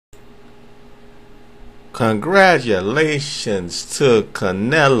Congratulations to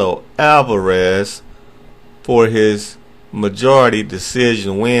Canelo Alvarez for his majority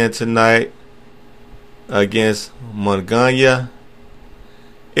decision win tonight against Munguia.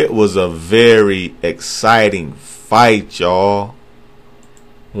 It was a very exciting fight, y'all.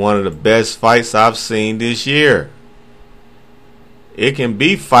 One of the best fights I've seen this year. It can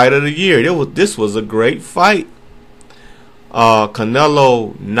be fight of the year. This was a great fight.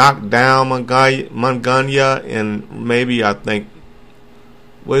 Canelo knocked down Munguia in maybe, I think,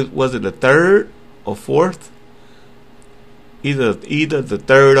 was it the third or fourth? Either the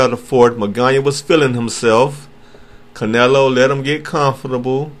third or the fourth. Munguia was feeling himself. Canelo let him get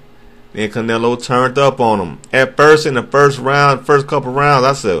comfortable. Then Canelo turned up on him. At first, in the first couple rounds,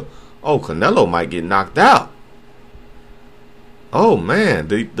 I said, "Oh, Canelo might get knocked out." Oh man,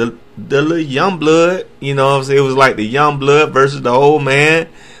 the little young blood, you know what I'm saying? It was like the young blood versus the old man.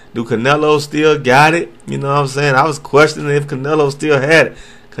 Do Canelo still got it? You know what I'm saying? I was questioning if Canelo still had it.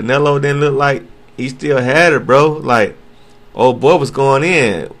 Canelo didn't look like he still had it, bro. Like, old boy was going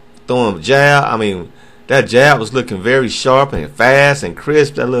in, throwing jab. I mean, that jab was looking very sharp and fast and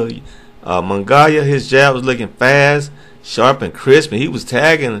crisp. That little Munguia, his jab was looking fast, sharp and crisp, and he was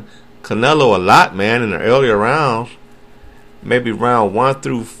tagging Canelo a lot, man, in the earlier rounds. Maybe round 1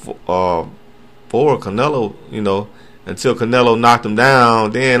 through 4, Canelo, you know, until Canelo knocked him down.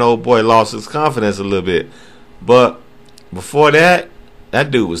 Then old boy lost his confidence a little bit. But before that,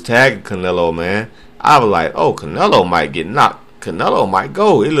 that dude was tagging Canelo, man. I was like, oh, Canelo might get knocked. Canelo might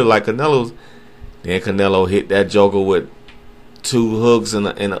go. It looked like Canelo's. Then Canelo hit that joker with 2 hooks and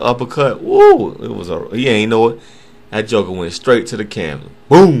an uppercut. Woo! It was he ain't know it. That joker went straight to the canvas.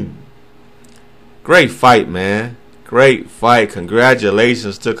 Boom! Great fight, man. Great fight.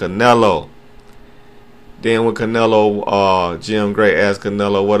 Congratulations to Canelo. Then when Canelo, Jim Gray asked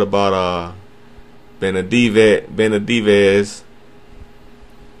Canelo, what about Benavidez?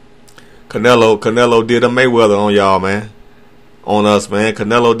 Canelo did a Mayweather on y'all, man. On us, man.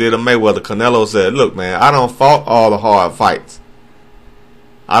 Canelo did a Mayweather. Canelo said, look, man, I don't fought all the hard fights.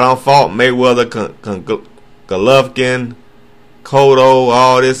 I don't fought Mayweather, Golovkin, Cotto,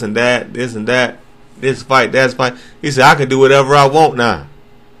 all this and that. This fight, that fight. He said, I can do whatever I want now.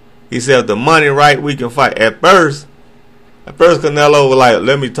 He said, if the money right, we can fight. At first Canelo was like,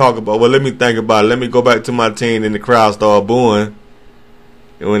 let me think about it. Let me go back to my team. And the crowd started booing.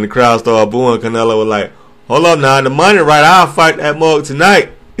 And when the crowd started booing, Canelo was like, hold up now, the money right, I'll fight that mug tonight.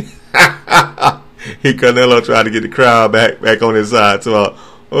 Canelo tried to get the crowd back on his side. So,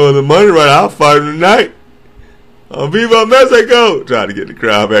 oh, the money right, I'll fight him tonight. Viva Mexico! Tried to get the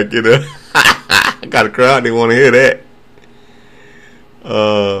crowd back in there. Got a crowd, didn't want to hear that.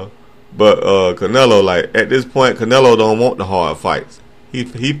 But Canelo, like, at this point, Canelo don't want the hard fights. He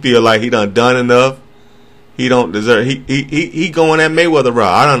feel like he done enough. He don't deserve. He going that Mayweather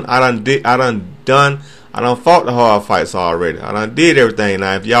route. I done fought the hard fights already. I done did everything.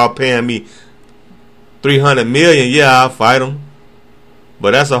 Now, if y'all paying me $300 million, yeah, I'll fight him.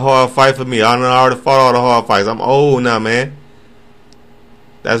 But that's a hard fight for me. I done already fought all the hard fights. I'm old now, man.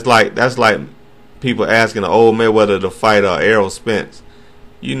 That's like people asking the old Mayweather to fight Errol Spence.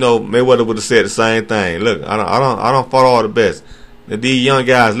 You know, Mayweather would have said the same thing. Look, I don't fought all the best. Let these young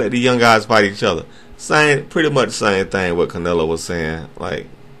guys fight each other. Pretty much the same thing what Canelo was saying. Like,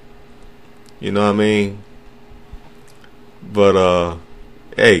 you know what I mean? But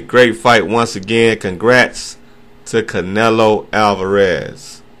hey, great fight once again. Congrats to Canelo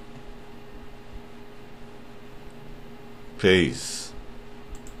Alvarez. Peace.